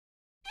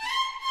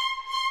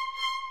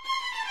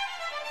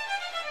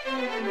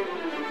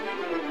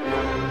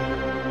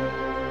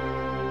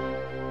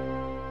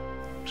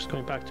Just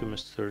going back to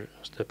Mr.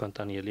 Stepan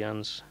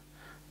Danielyan's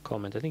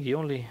comment, I think the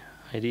only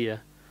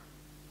idea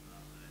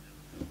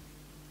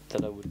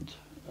that I would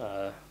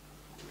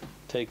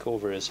take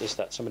over is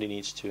that somebody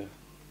needs to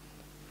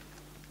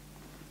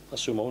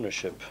assume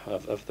ownership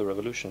of the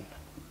revolution.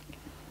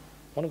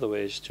 One of the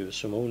ways to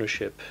assume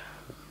ownership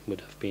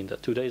would have been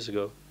that 2 days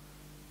ago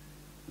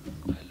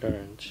I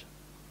learned,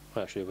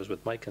 well, actually it was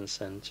with my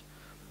consent,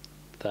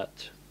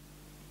 that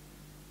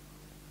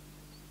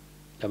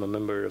I'm a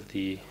member of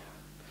the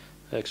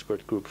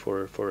expert group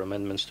for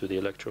amendments to the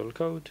electoral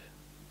code.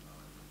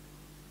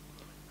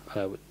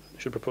 I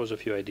should propose a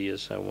few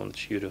ideas I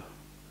want you to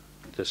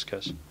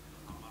discuss.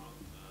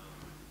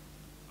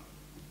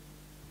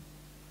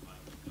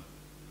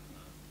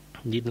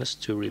 Needless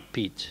to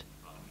repeat,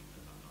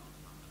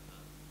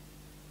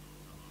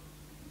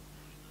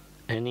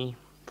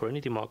 for any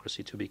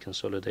democracy to be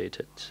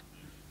consolidated,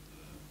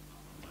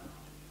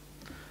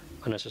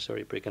 a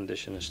necessary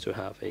precondition is to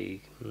have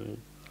a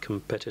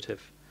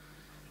competitive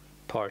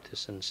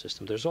partisan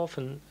system. There's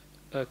often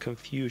a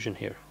confusion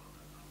here.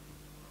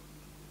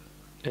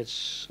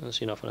 It's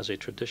seen often as a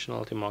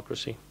traditional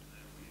democracy.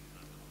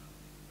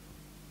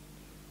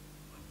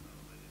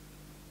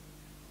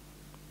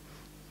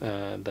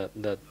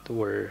 That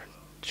where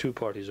two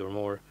parties or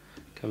more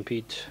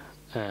compete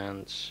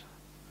and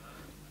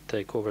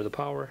take over the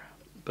power,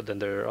 but then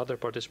there are other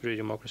participatory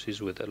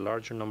democracies with a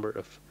larger number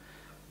of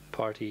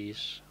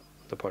parties.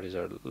 The parties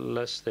are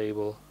less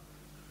stable,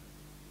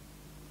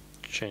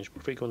 change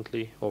more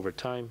frequently over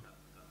time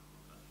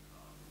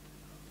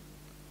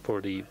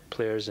for the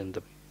players in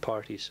the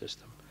party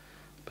system.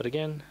 But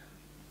again,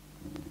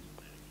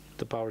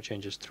 the power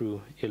changes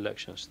through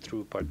elections,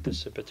 through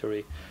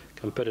participatory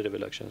competitive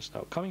elections.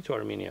 Now, coming to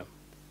Armenia,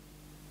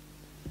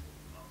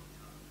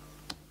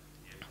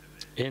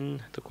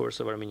 in the course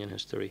of Armenian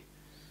history,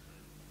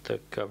 the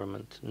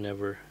government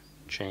never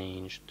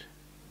changed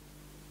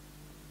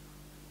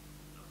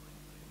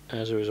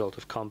as a result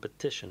of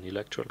competition,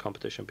 electoral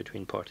competition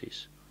between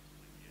parties.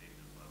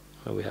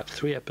 We have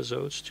 3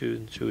 episodes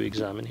to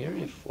examine here,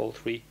 if all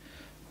 3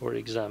 were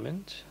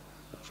examined.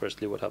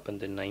 Firstly, what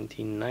happened in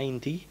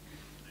 1990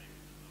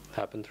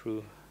 happened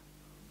through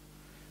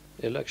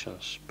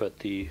elections, but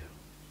the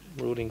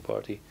ruling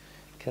party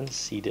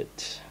conceded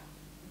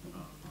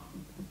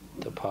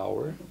the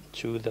power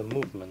to the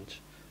movement,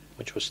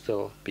 which was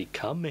still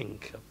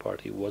becoming a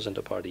party, wasn't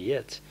a party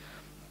yet.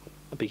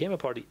 It became a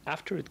party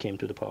after it came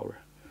to the power.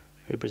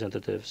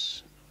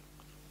 Representatives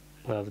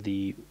of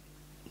the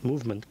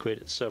movement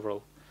created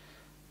several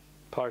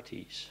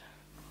parties.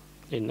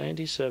 In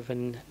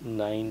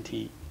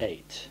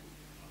 97-98,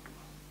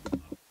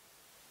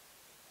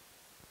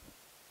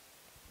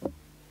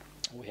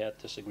 we had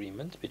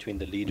disagreement between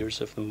the leaders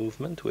of the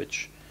movement,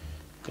 which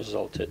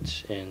resulted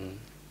in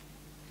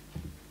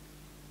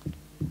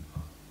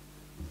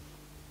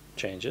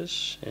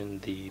changes in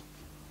the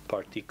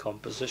party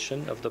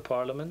composition of the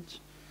parliament,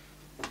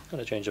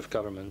 and a change of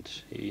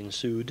government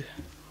ensued.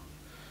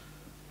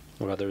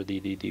 Or rather,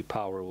 the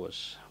power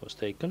was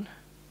taken.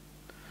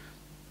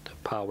 The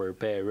power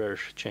bearer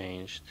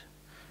changed.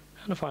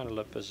 And the final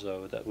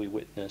episode that we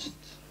witnessed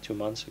 2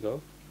 months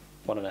ago,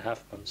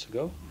 1.5 months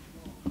ago,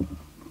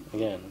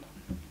 again,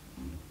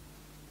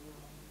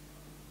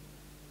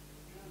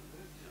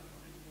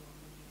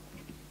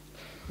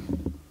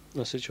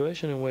 a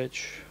situation in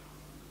which,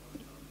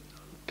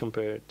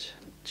 compared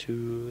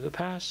to the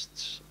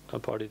past, a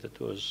party that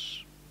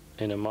was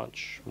in a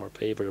much more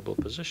favorable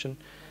position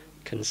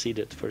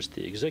conceded first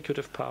the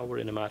executive power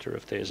in a matter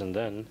of days, and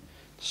then,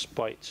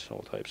 despite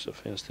all types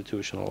of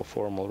institutional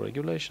formal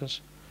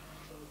regulations,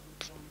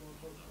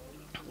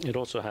 it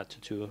also had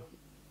to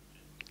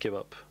give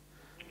up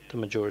the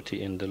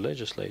majority in the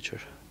legislature.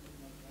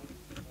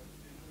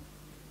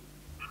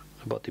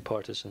 About the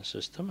partisan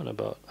system and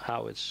about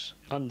how it's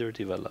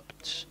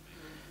underdeveloped.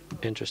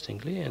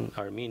 Interestingly, in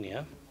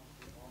Armenia,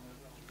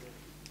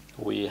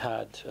 we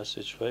had a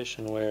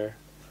situation where,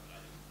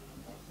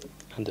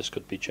 and this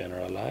could be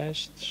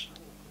generalized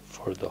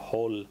for the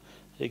whole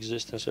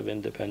existence of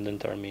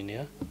independent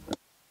Armenia,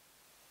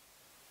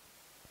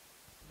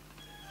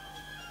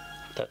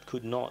 that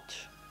could not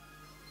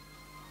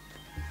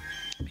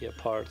be a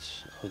part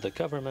of the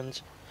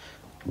government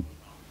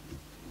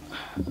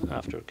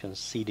after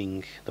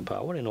conceding the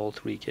power in all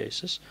 3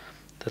 cases.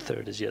 The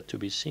third is yet to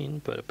be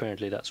seen, but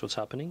apparently that's what's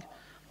happening.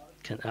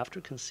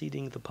 After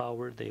conceding the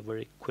power, they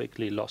very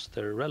quickly lost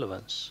their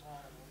relevance.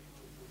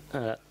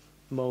 At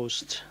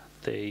most,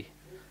 they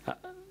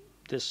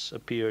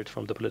disappeared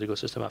from the political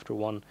system after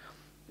 1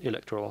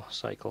 electoral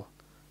cycle.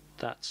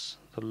 That's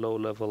the low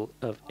level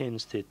of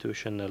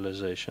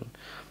institutionalization.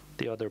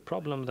 The other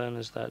problem then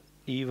is that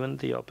even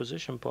the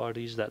opposition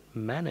parties that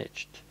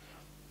managed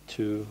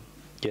to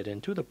get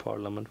into the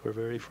parliament were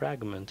very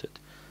fragmented,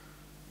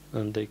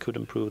 and they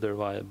couldn't prove their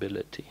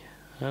viability.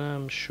 And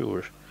I'm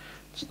sure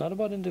it's not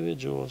about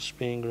individuals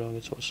being wrong,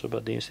 it's also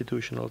about the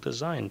institutional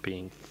design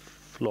being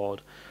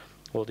flawed.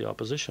 All the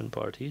opposition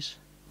parties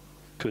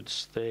could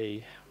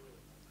stay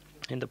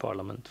in the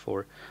parliament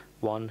for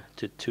 1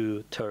 to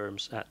 2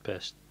 terms at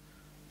best.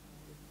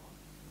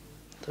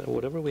 So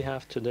whatever we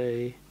have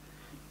today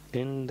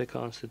in the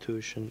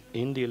constitution,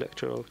 in the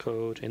electoral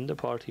code, in the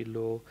party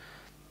law,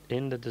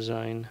 in the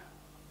design,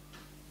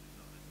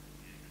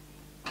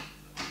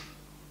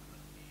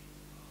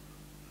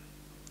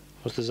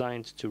 was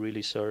designed to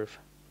really serve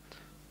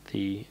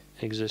the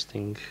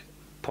existing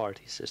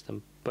party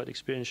system, but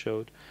experience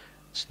showed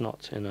it's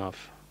not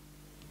enough.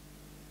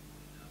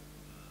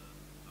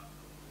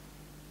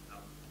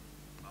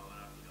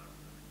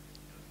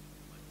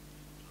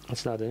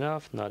 It's not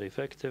enough, not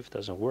effective,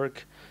 doesn't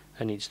work,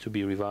 and needs to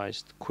be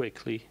revised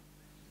quickly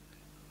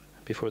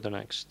before the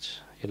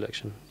next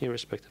election,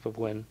 irrespective of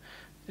when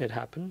it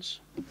happens.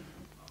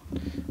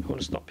 I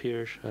want to stop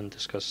here and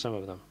discuss some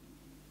of them.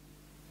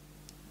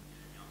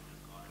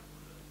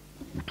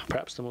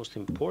 Perhaps the most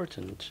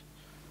important,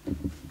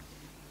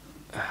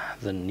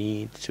 the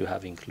need to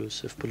have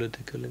inclusive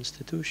political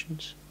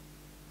institutions.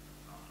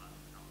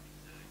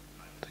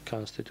 The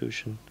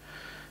Constitution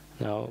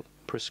now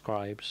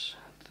prescribes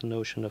the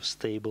notion of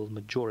stable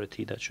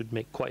majority that should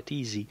make quite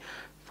easy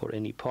for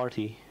any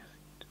party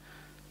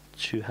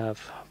to have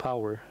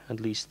power, at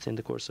least in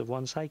the course of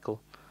one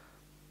cycle.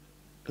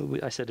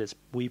 I said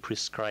we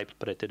prescribed,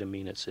 but I didn't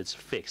mean it's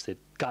fixed. It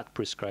got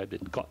prescribed,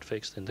 it got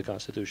fixed in the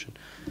Constitution.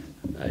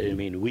 I didn't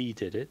mean we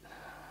did it.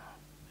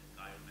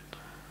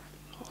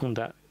 And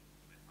that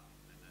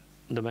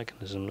the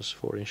mechanisms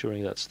for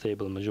ensuring that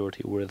stable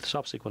majority were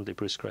subsequently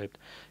prescribed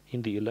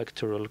in the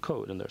electoral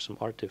code, and there are some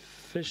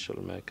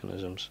artificial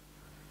mechanisms.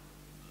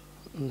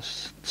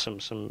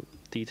 Some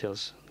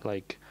details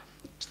like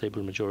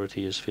stable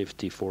majority is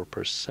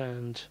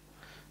 54%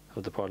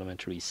 of the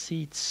parliamentary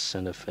seats,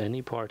 and if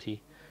any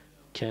party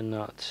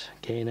cannot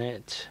gain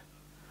it,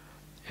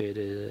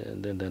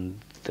 then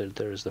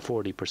there is the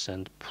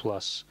 40%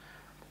 plus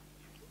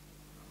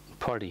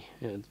party.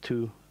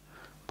 Two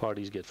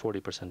parties get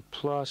 40%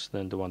 plus,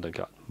 then the one that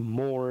got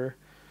more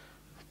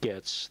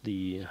gets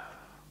the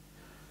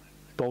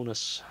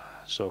bonus,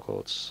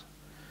 so-called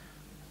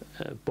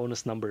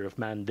bonus number of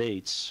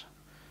mandates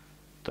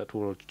that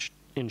will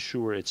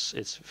ensure it's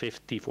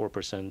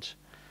 54%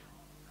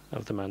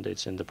 of the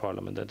mandates in the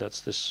parliament.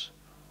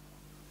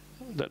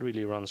 That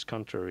really runs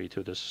contrary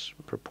to this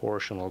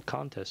proportional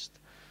contest.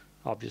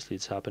 Obviously,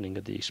 it's happening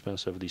at the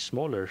expense of the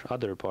smaller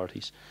other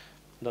parties.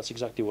 That's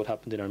exactly what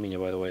happened in Armenia,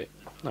 by the way,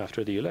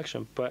 after the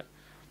election. But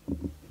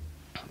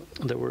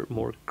there were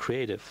more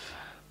creative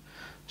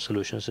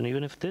solutions, and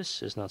even if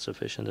this is not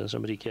sufficient, and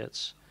somebody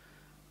gets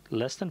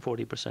less than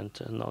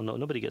 40%,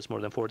 nobody gets more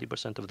than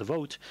 40% of the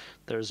vote,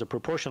 there's a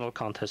proportional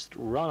contest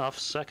runoff,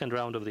 second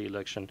round of the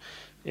election,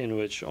 in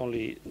which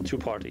only two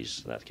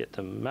parties that get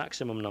the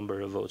maximum number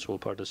of votes will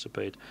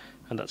participate,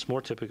 and that's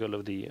more typical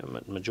of the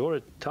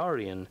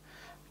majoritarian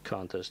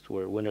contest,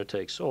 where winner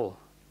takes all.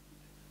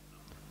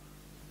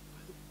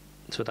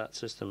 So that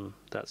system,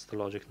 that's the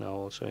logic now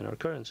also in our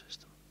current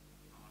system.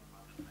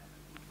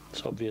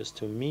 It's obvious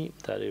to me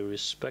that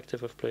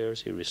irrespective of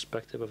players,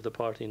 irrespective of the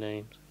party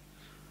names,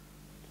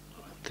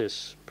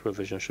 this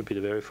provision should be the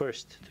very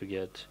first to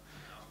get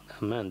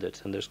amended.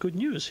 And there's good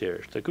news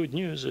here. The good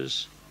news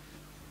is,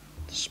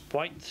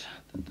 despite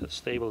the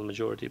stable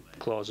majority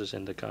clauses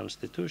in the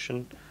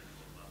Constitution,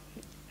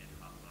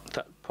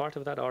 that part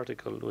of that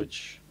article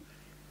which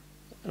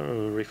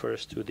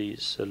refers to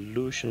these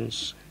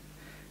solutions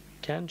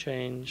can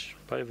change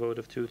by a vote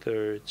of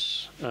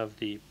 2/3 of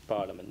the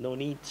parliament. No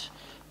need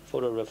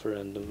for a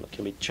referendum. It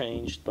can be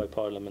changed by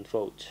parliament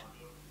vote.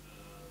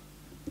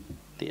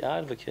 The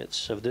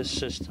advocates of this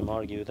system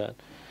argue that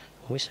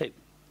when we say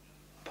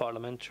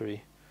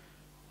parliamentary,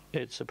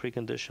 it's a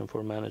precondition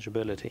for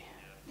manageability,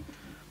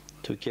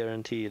 to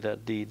guarantee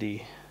that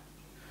the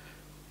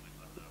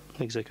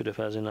executive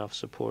has enough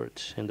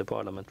support in the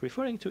parliament,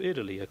 referring to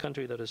Italy, a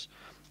country that is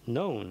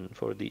known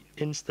for the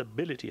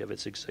instability of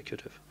its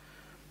executive.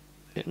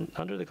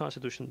 Under the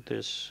Constitution,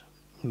 this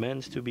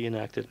meant to be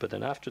enacted, but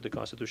then after the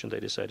Constitution they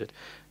decided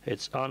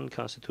it's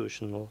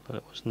unconstitutional and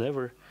it was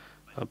never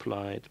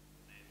applied.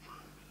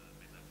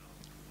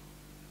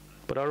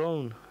 But our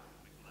own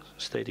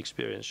state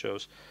experience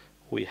shows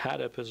we had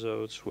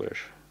episodes where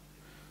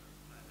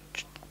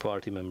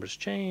party members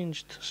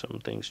changed, some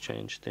things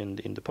changed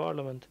in the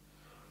parliament,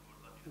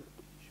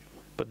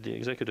 but the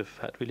executive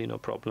had really no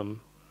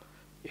problem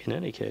in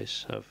any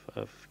case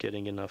of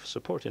getting enough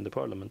support in the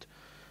parliament.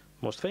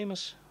 Most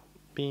famous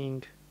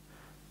being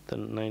the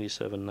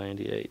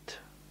 97-98,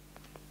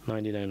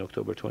 99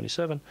 October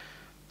 27,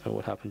 and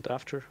what happened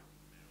after,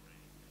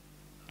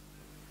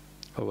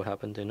 or what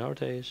happened in our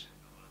days.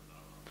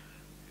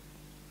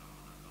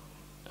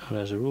 And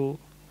as a rule,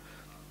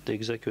 the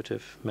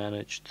executive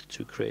managed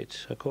to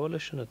create a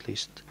coalition, at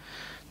least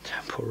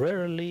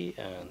temporarily,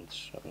 and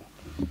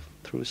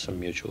through some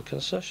mutual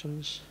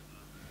concessions,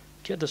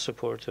 get the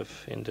support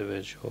of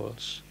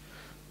individuals.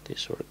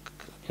 These were,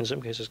 in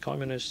some cases,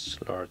 communists,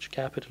 large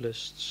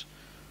capitalists,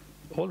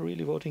 all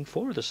really voting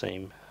for the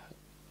same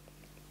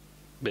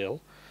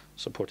bill,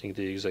 supporting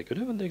the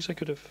executive, and the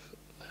executive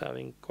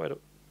having quite a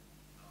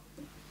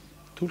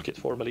toolkit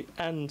formally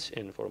and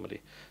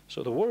informally.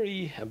 So the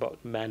worry about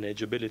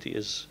manageability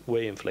is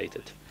way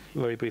inflated.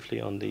 Very briefly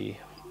on the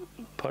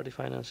party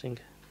financing,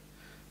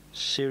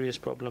 serious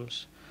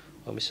problems.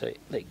 When we say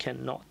they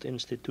cannot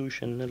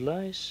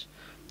institutionalize,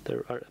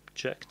 there are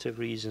objective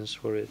reasons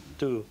for it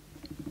too.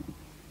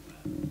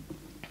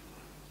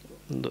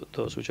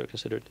 Those which are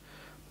considered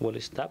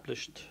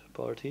well-established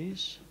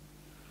parties,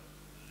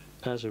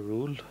 as a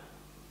rule,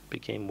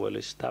 became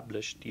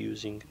well-established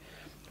using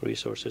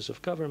resources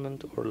of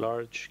government or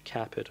large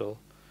capital,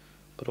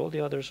 but all the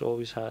others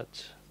always had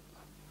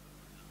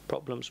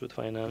problems with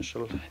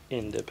financial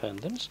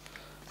independence,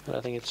 and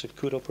I think it's a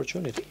good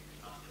opportunity.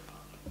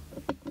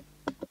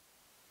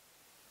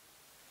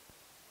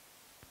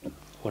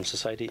 When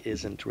society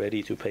isn't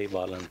ready to pay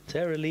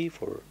voluntarily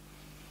for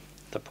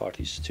the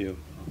parties to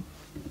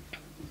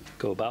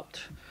go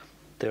about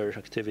their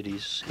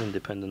activities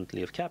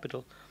independently of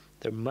capital,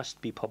 there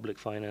must be public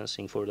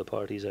financing for the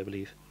parties, I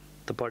believe.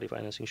 The party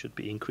financing should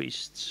be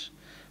increased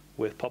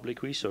with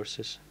public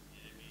resources.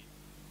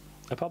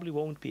 I probably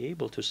won't be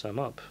able to sum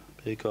up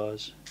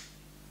because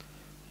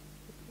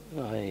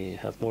I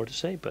have more to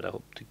say, but I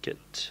hope to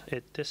get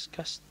it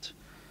discussed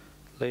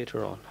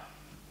later on.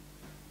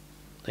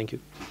 Thank you.